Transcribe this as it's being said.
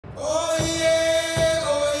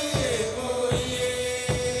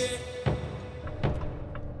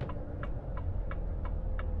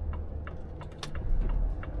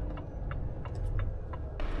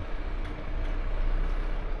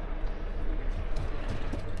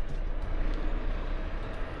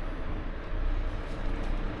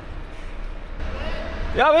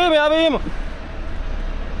Já vím.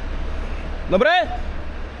 Dobré?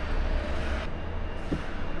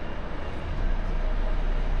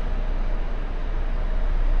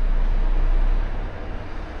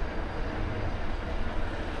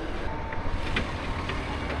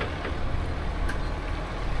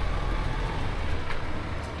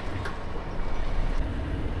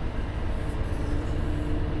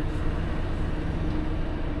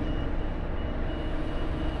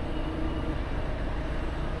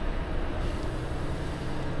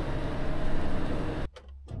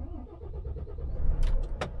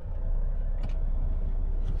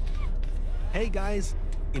 Hey guys,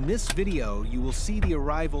 in this video you will see the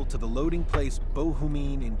arrival to the loading place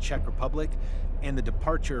Bohumín in Czech Republic and the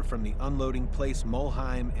departure from the unloading place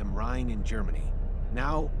Mülheim am Rhein in Germany.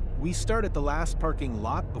 Now, we start at the last parking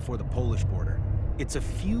lot before the Polish border. It's a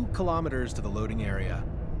few kilometers to the loading area.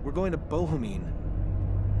 We're going to Bohumín.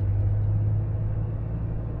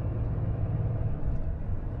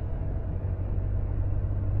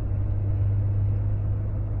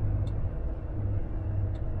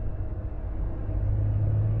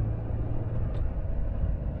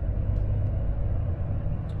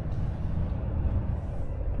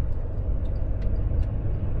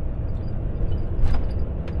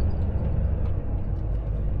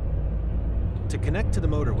 To connect to the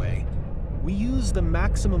motorway, we use the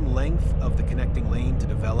maximum length of the connecting lane to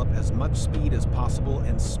develop as much speed as possible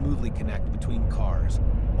and smoothly connect between cars,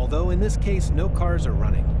 although in this case no cars are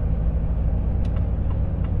running.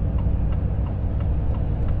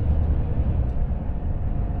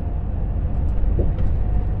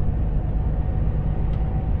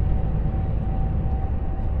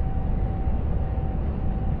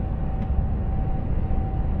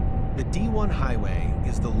 The D1 highway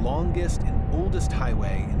is the longest and oldest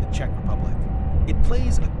highway in the Czech Republic. It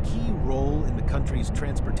plays a key role in the country's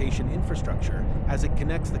transportation infrastructure as it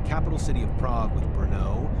connects the capital city of Prague with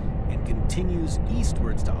Brno and continues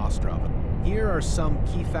eastwards to Ostrava. Here are some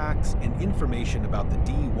key facts and information about the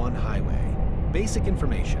D1 highway. Basic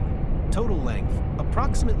information. Total length,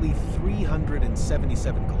 approximately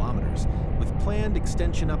 377 kilometers, with planned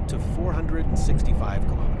extension up to 465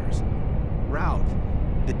 kilometers. Route.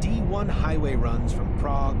 The D1 highway runs from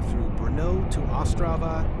Prague through Brno to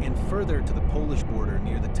Ostrava and further to the Polish border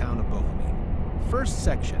near the town of Bohumín. First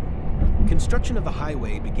section. Construction of the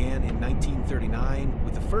highway began in 1939,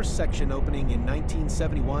 with the first section opening in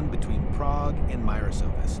 1971 between Prague and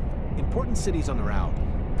Antošovice. Important cities on the route: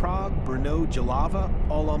 Prague, Brno, Jihlava,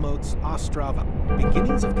 Olomouc, Ostrava.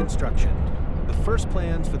 Beginnings of construction. The first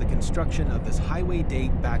plans for the construction of this highway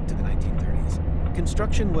date back to the 1930s.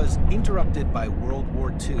 Construction was interrupted by World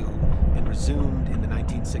War II and resumed in the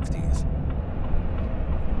 1960s.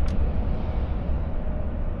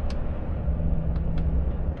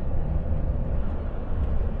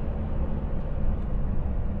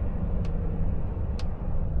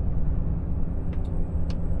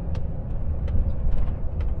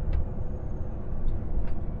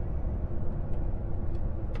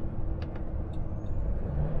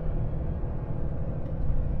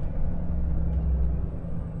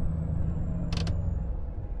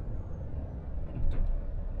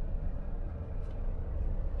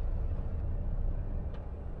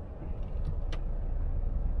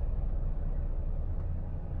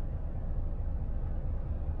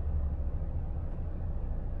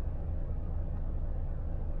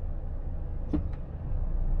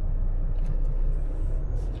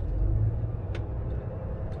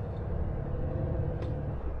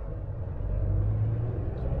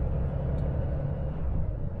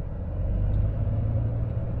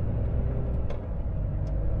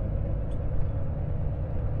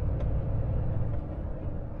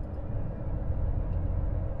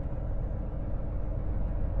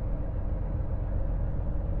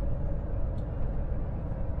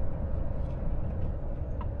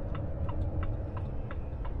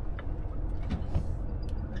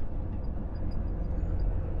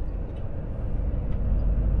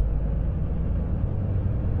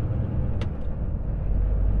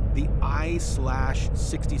 The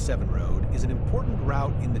I/67 road is an important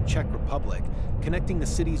route in the Czech Republic, connecting the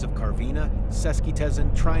cities of Karviná, Český,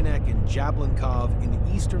 Třinec, and Jablonkov in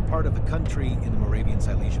the eastern part of the country in the Moravian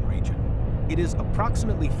Silesian region. It is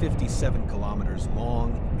approximately 57 kilometers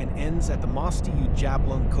long and ends at the Mostiú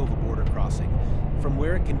Jablonkova border crossing, from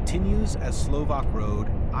where it continues as Slovak Road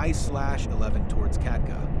I/11 towards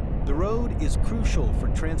Kadga. The road is crucial for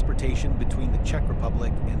transportation between the Czech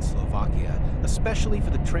Republic and Slovakia, especially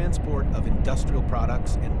for the transport of industrial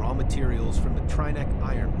products and raw materials from the Třinec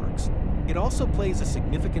ironworks. It also plays a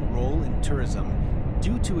significant role in tourism,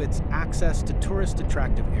 due to its access to tourist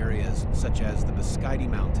attractive areas such as the Beskidy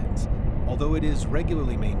Mountains. Although it is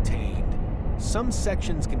regularly maintained, some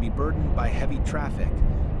sections can be burdened by heavy traffic,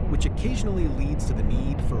 which occasionally leads to the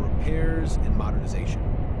need for repairs and modernization.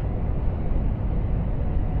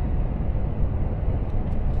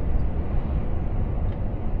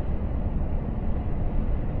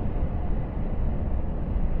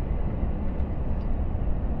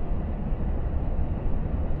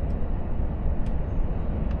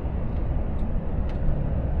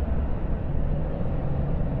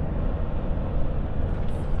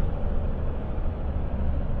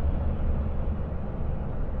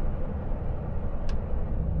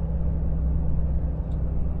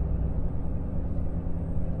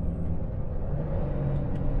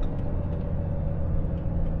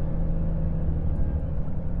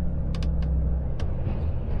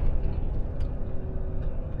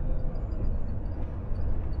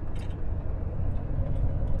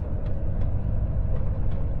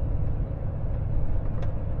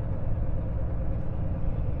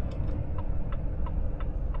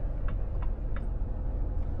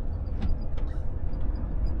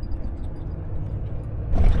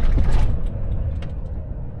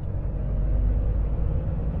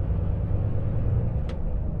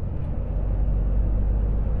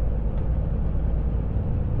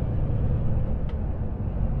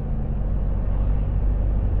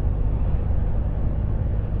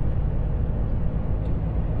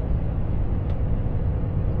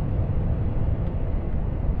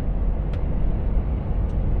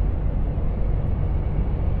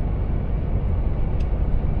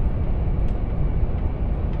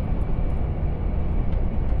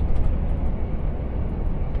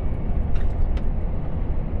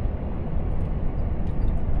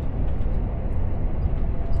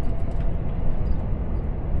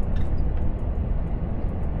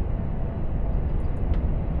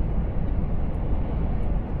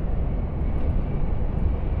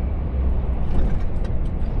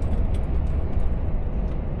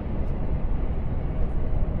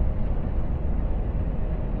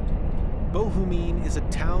 Bohumín is a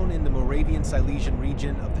town in the Moravian Silesian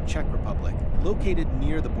region of the Czech Republic, located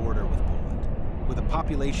near the border with Poland, with a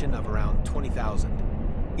population of around 20,000.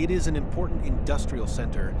 It is an important industrial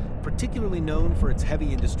center, particularly known for its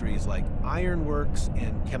heavy industries like ironworks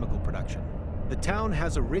and chemical production. The town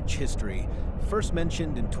has a rich history, first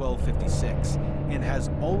mentioned in 1256, and has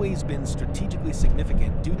always been strategically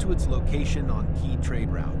significant due to its location on key trade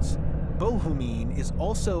routes. Bohumín is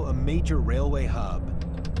also a major railway hub,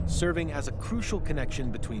 serving as a crucial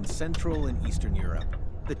connection between Central and Eastern Europe.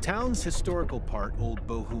 The town's historical part, Old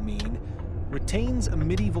Bohumín, retains a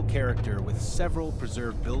medieval character with several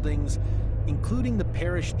preserved buildings, including the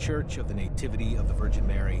parish church of the Nativity of the Virgin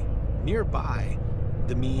Mary. Nearby,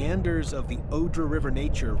 the meanders of the Odra River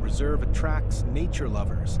Nature Reserve attracts nature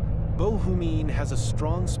lovers. Bohumín has a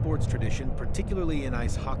strong sports tradition, particularly in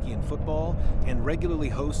ice hockey and football, and regularly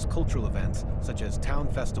hosts cultural events such as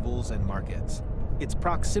town festivals and markets. Its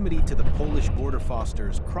proximity to the Polish border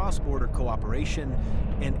fosters cross-border cooperation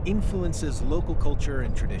and influences local culture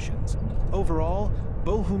and traditions. Overall,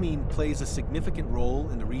 Bohumín plays a significant role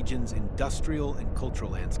in the region's industrial and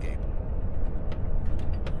cultural landscape.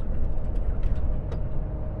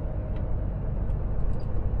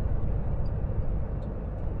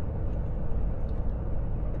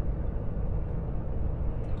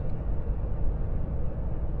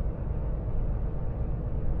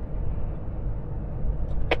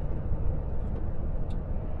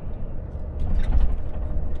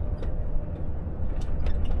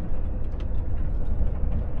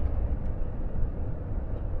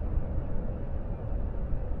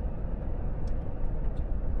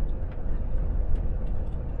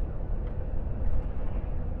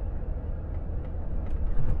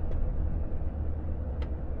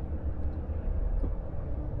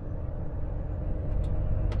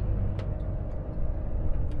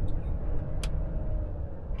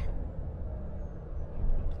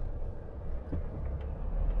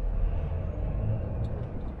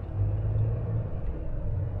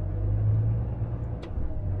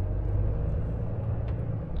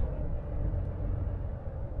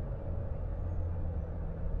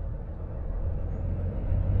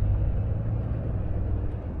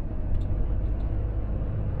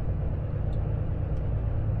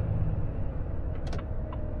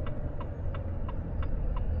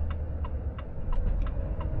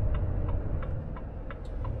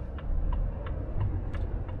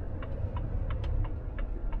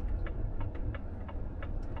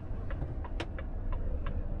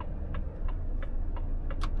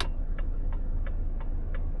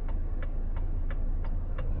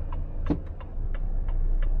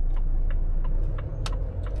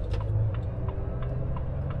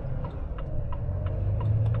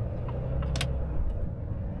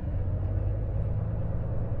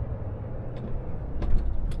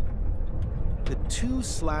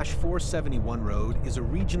 2/471 road is a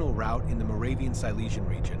regional route in the Moravian Silesian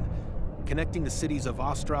region, connecting the cities of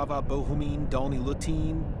Ostrava, Bohumín, Dolní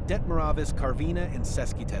Lutín, Detmoravice, Karviná, and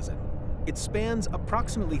Český. It spans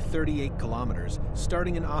approximately 38 kilometers,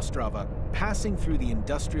 starting in Ostrava, passing through the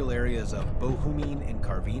industrial areas of Bohumín and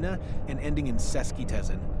Karviná, and ending in Český,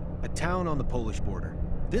 a town on the Polish border.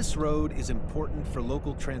 This road is important for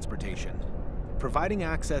local transportation, providing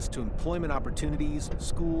access to employment opportunities,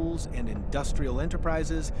 schools, and industrial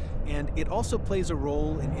enterprises, and it also plays a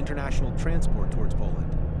role in international transport towards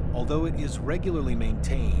Poland. Although it is regularly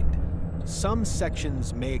maintained, some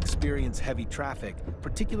sections may experience heavy traffic,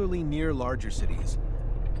 particularly near larger cities.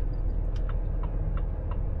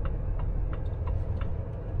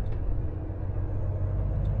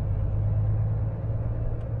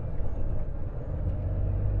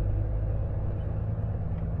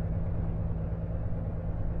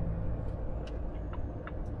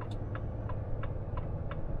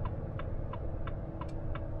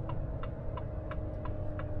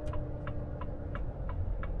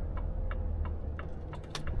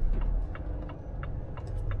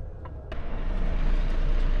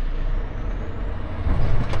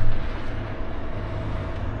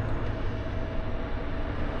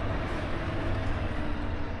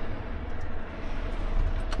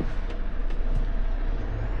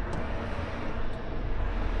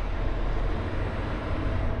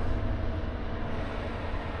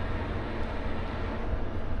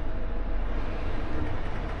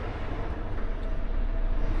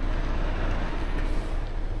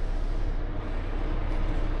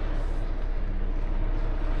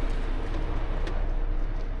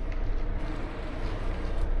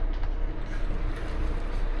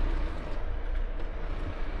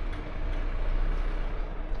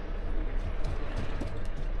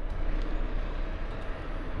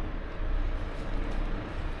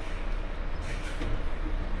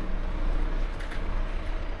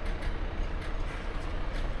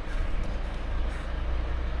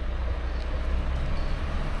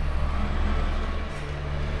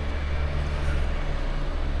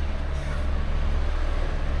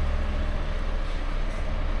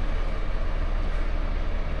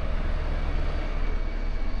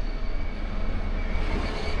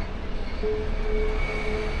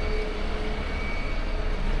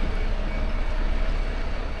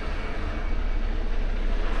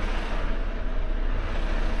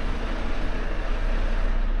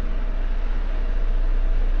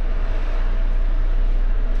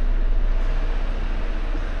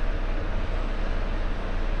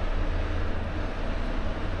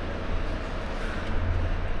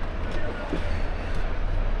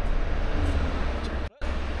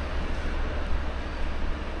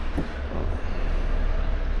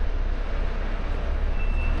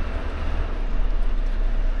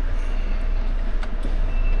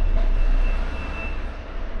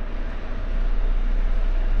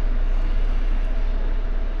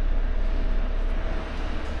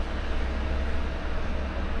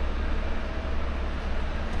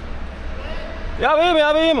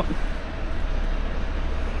 Já vím.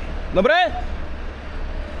 Dobré?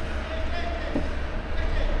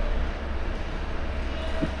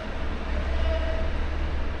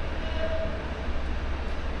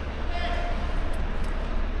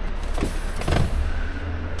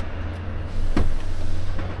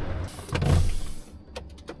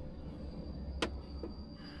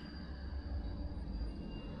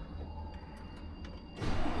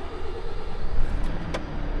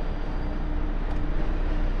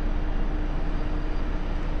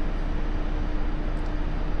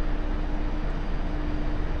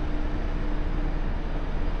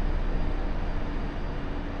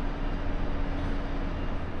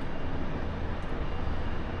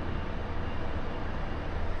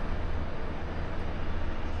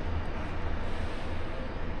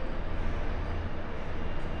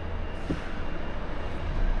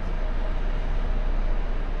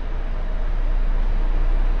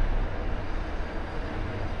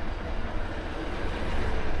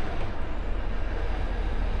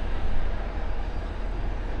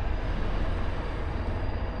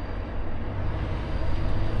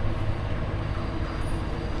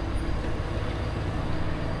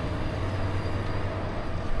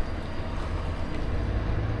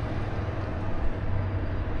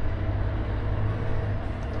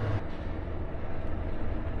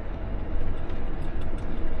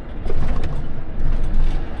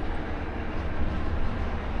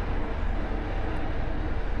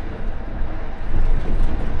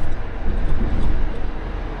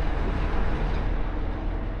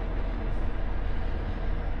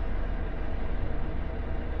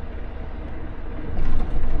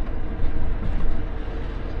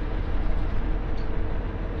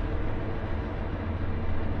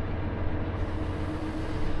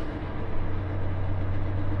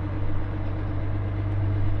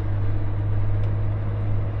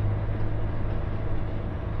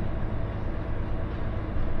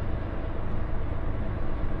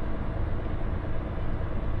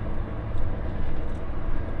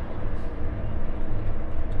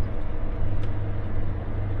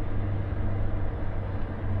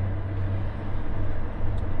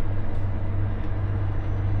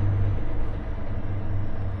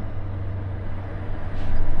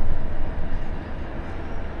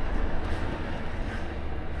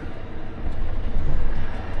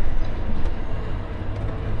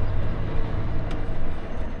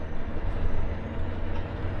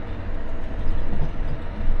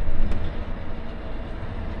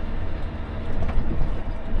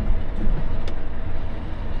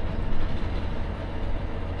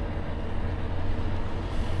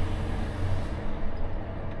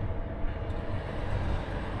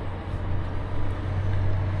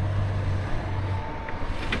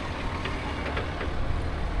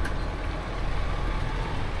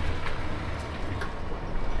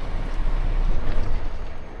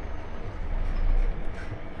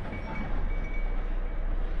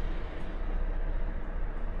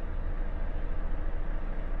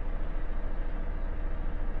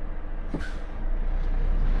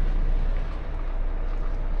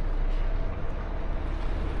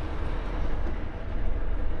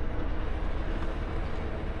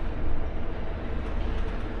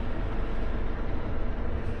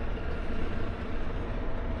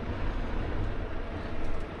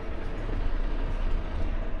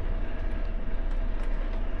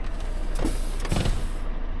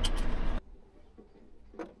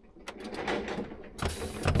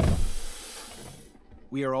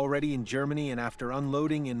 We are already in Germany, and after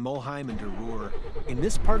unloading in Mülheim and Ruhr, in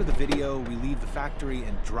this part of the video, we leave the factory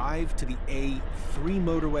and drive to the A3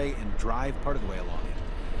 motorway and drive part of the way along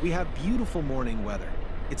it. We have beautiful morning weather.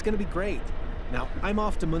 It's going to be great. Now, I'm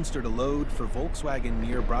off to Münster to load for Volkswagen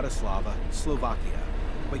near Bratislava, Slovakia,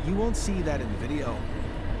 but you won't see that in the video.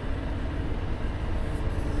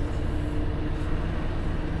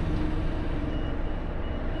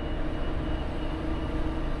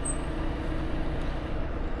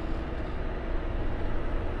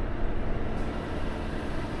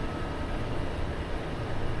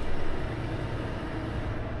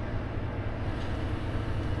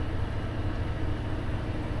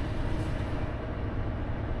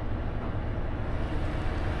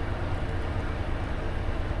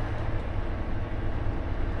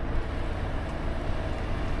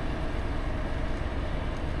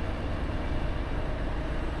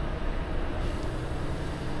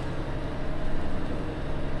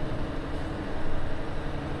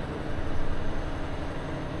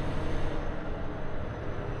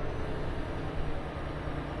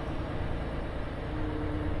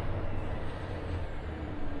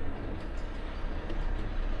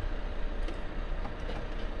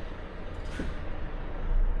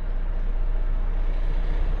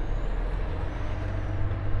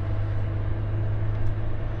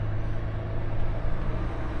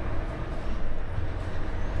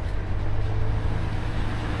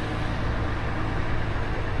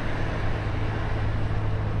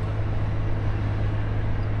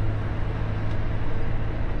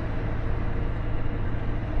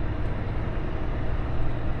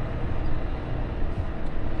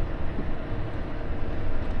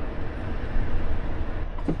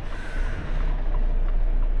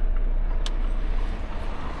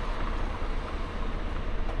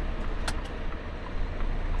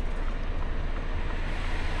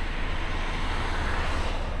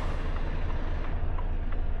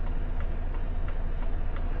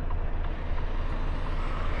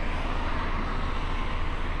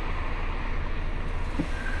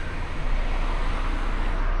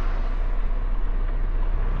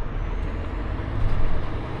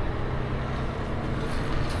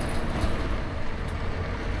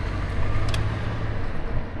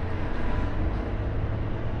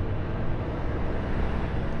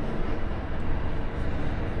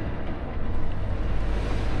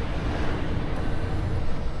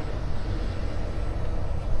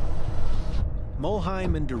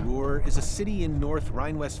 Mülheim an der Ruhr is a city in North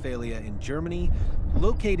Rhine-Westphalia in Germany,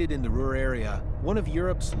 located in the Ruhr area, one of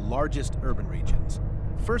Europe's largest urban regions.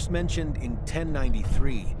 First mentioned in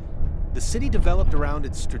 1093, the city developed around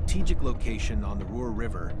its strategic location on the Ruhr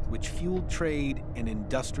River, which fueled trade and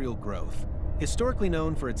industrial growth. Historically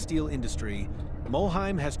known for its steel industry,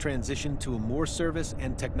 Mülheim has transitioned to a more service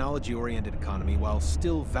and technology-oriented economy while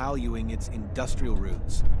still valuing its industrial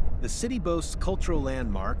roots. The city boasts cultural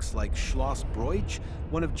landmarks like Schloss Broich,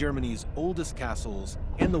 one of Germany's oldest castles,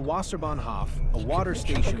 and the Wasserbahnhof, a water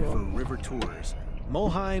station for river tours.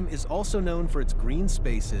 Mülheim is also known for its green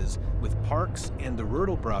spaces, with parks and the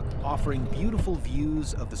Rödelbruck offering beautiful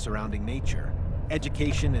views of the surrounding nature.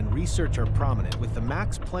 Education and research are prominent, with the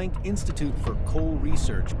Max Planck Institute for Coal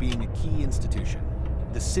Research being a key institution.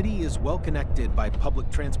 The city is well connected by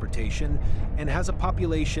public transportation and has a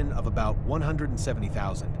population of about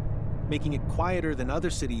 170,000. Making it quieter than other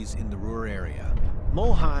cities in the Ruhr area.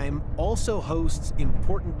 Mülheim also hosts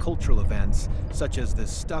important cultural events such as the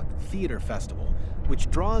Stuck Theater Festival,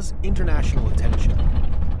 which draws international attention.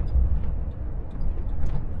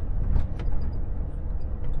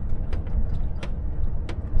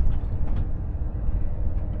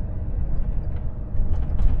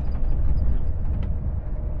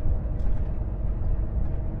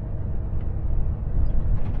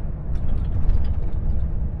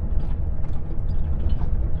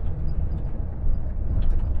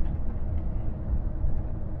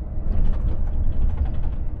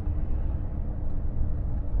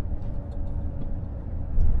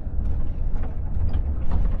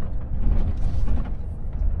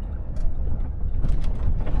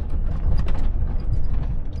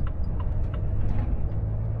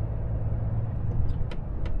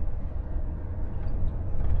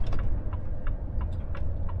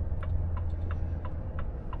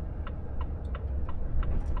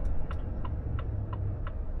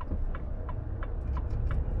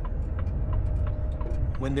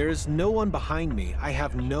 When there is no one behind me, I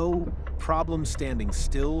have no problem standing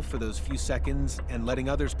still for those few seconds and letting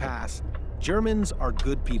others pass. Germans are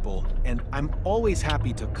good people, and I'm always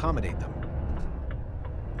happy to accommodate them.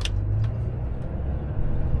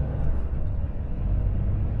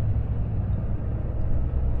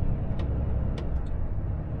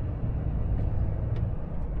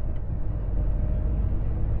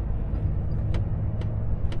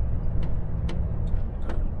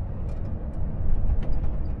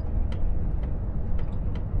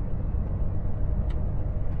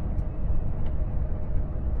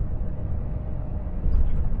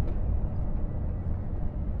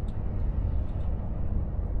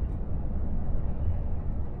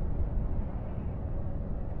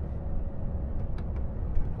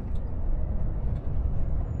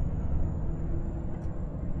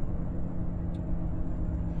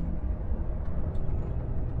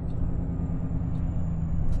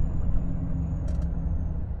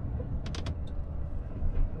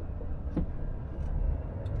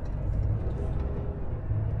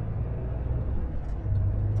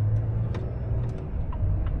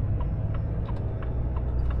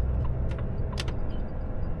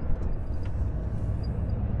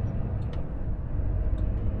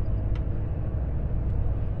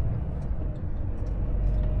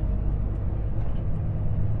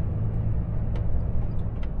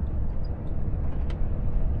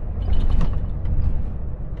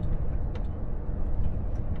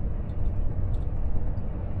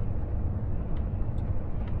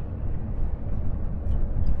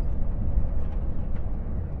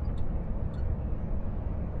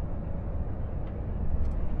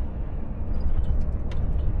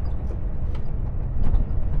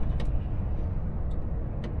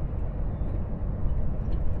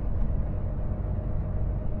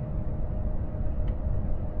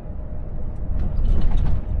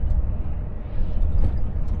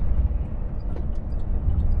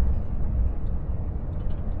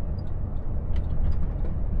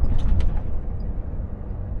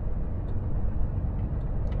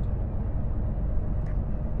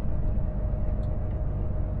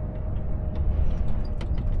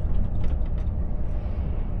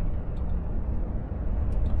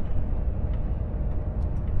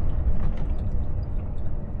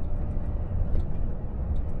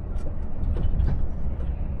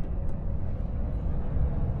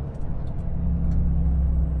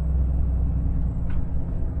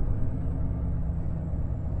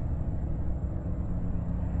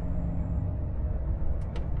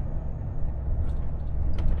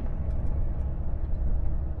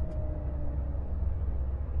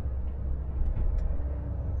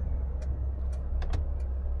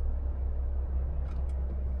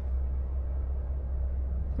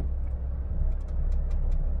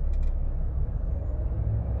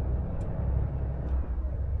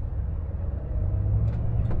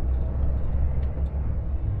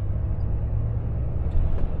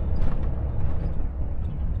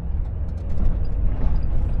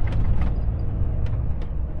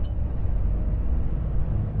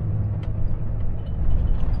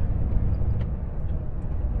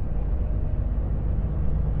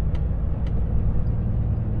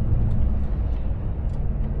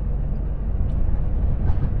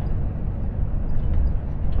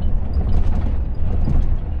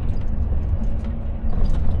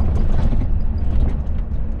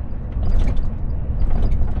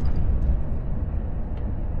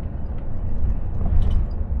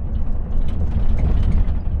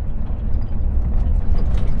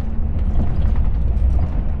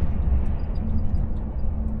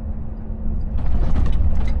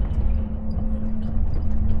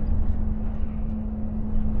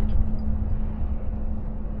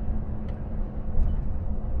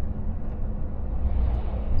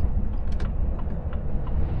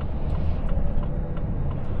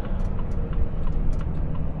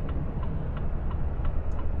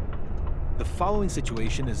 The following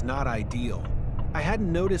situation is not ideal. I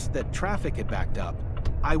hadn't noticed that traffic had backed up.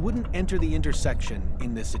 I wouldn't enter the intersection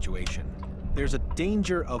in this situation. There's a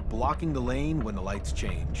danger of blocking the lane when the lights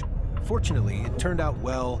change. Fortunately, it turned out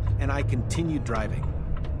well, and I continued driving.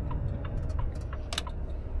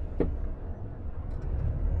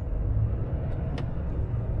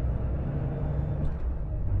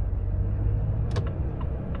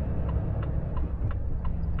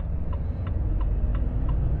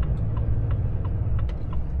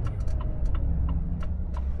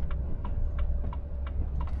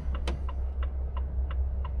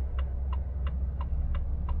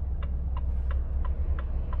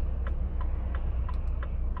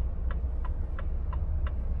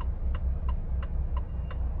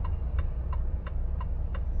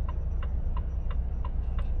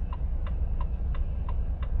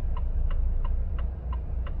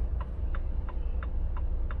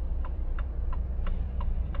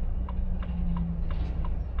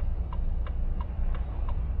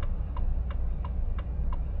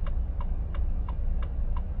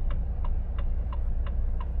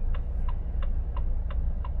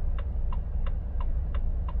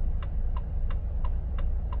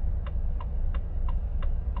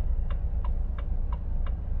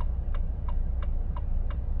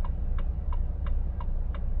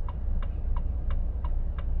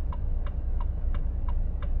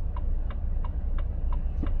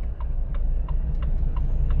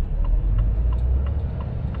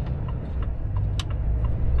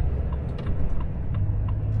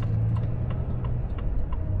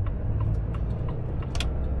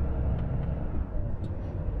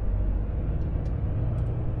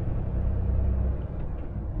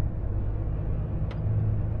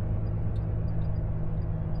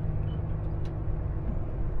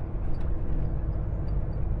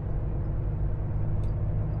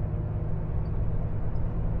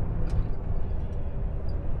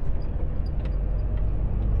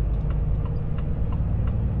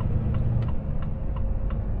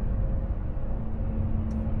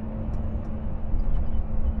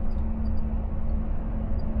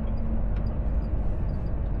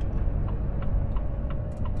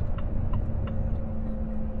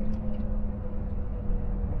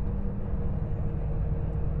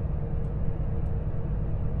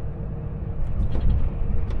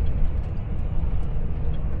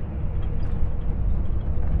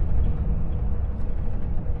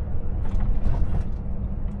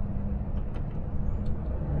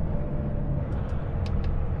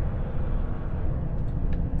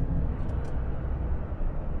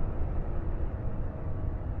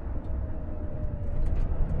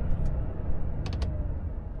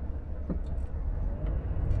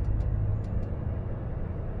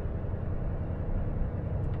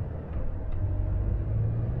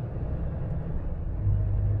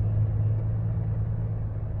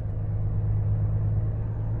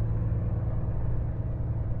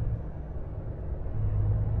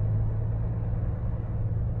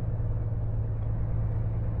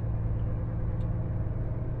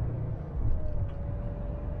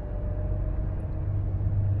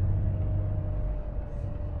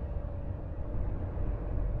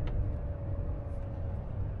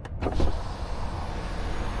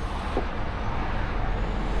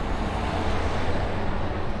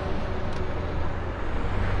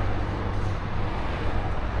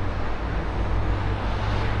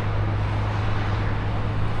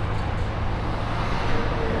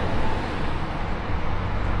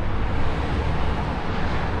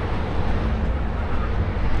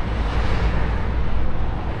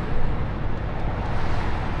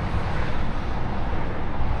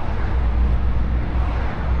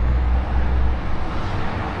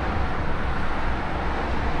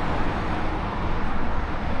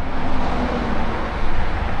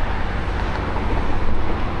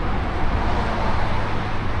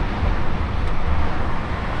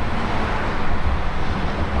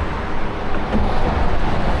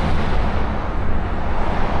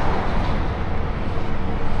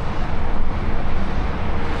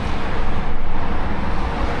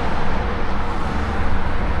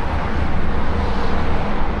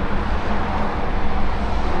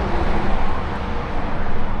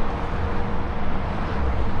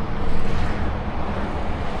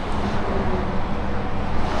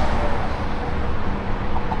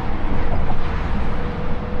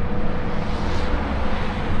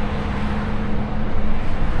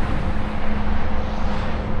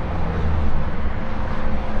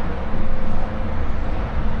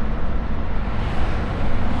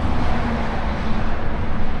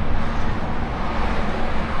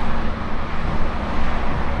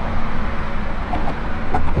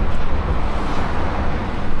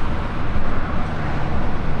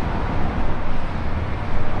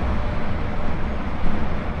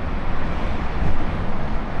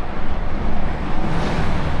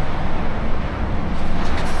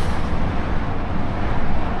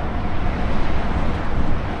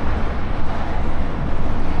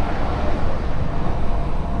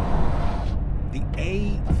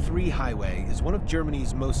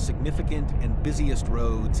 Germany's most significant and busiest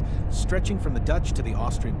roads, stretching from the Dutch to the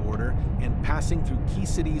Austrian border and passing through key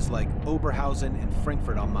cities like Oberhausen and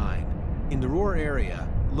Frankfurt am Main. In the Ruhr area,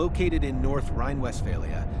 located in North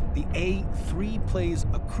Rhine-Westphalia, the A3 plays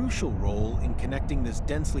a crucial role in connecting this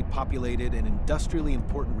densely populated and industrially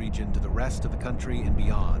important region to the rest of the country and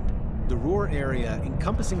beyond. The Ruhr area,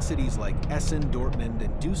 encompassing cities like Essen, Dortmund,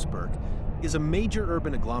 and Duisburg, is a major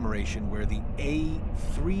urban agglomeration where the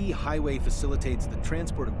A3 highway facilitates the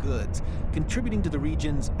transport of goods, contributing to the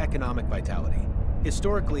region's economic vitality.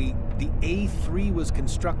 Historically, the A3 was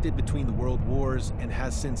constructed between the world wars and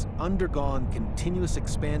has since undergone continuous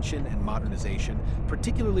expansion and modernization,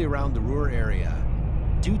 particularly around the Ruhr area,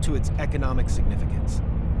 due to its economic significance.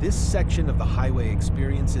 This section of the highway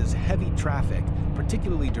experiences heavy traffic,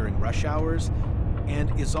 particularly during rush hours,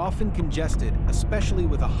 and is often congested, especially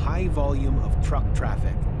with a high volume of truck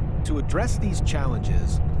traffic. To address these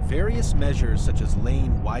challenges, various measures such as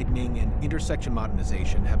lane widening and intersection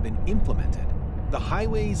modernization have been implemented. The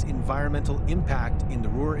highway's environmental impact in the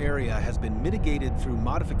Ruhr area has been mitigated through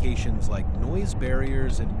modifications like noise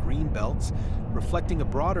barriers and green belts, reflecting a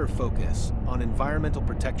broader focus on environmental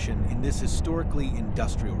protection in this historically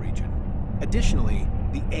industrial region. Additionally,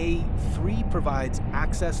 the A3 provides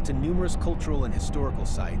access to numerous cultural and historical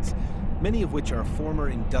sites, many of which are former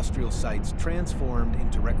industrial sites transformed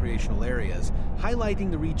into recreational areas,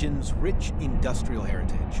 highlighting the region's rich industrial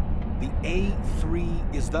heritage. The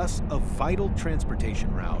A3 is thus a vital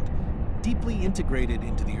transportation route, deeply integrated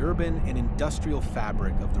into the urban and industrial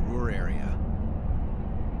fabric of the Ruhr area.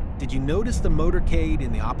 Did you notice the motorcade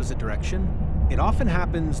in the opposite direction? It often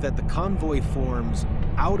happens that the convoy forms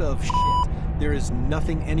out of shit. There is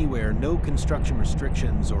nothing anywhere, no construction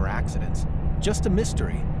restrictions or accidents. Just a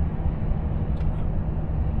mystery.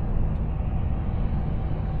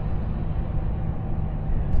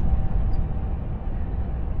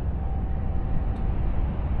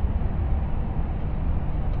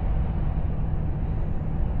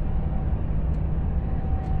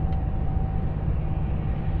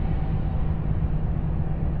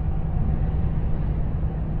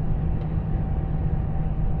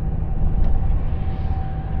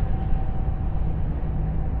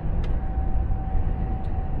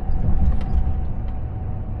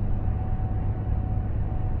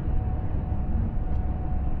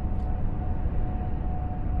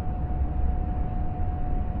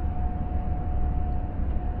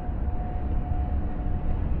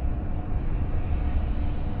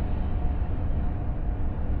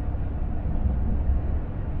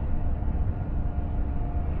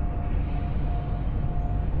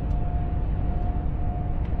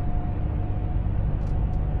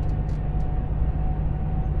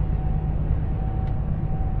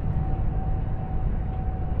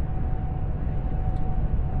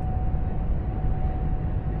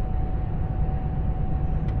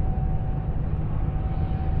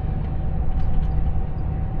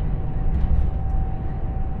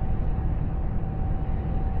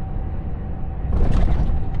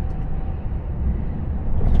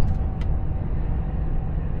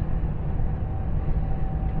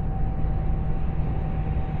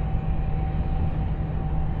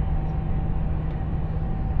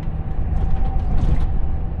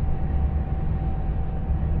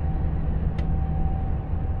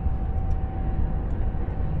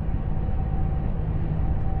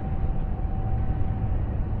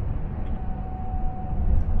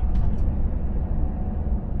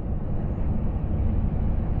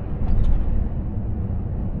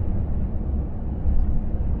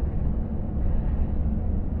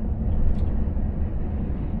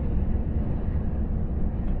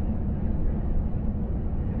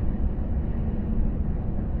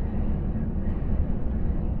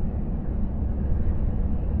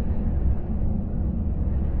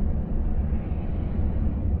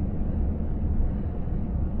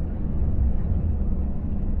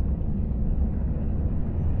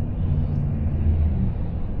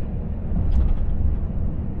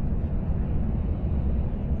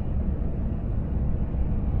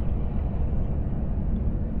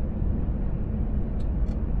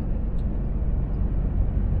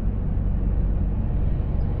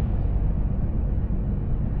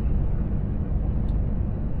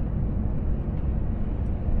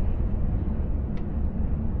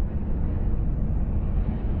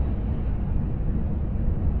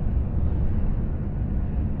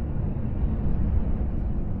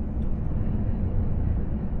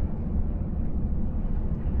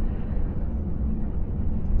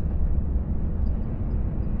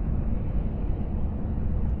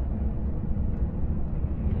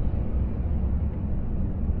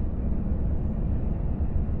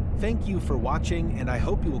 Thank you for watching, and I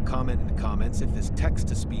hope you will comment in the comments if this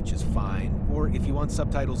text-to-speech is fine, or if you want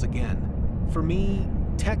subtitles again. For me,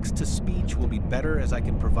 text-to-speech will be better as I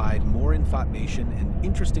can provide more information and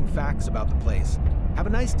interesting facts about the place. Have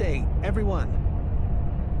a nice day, everyone!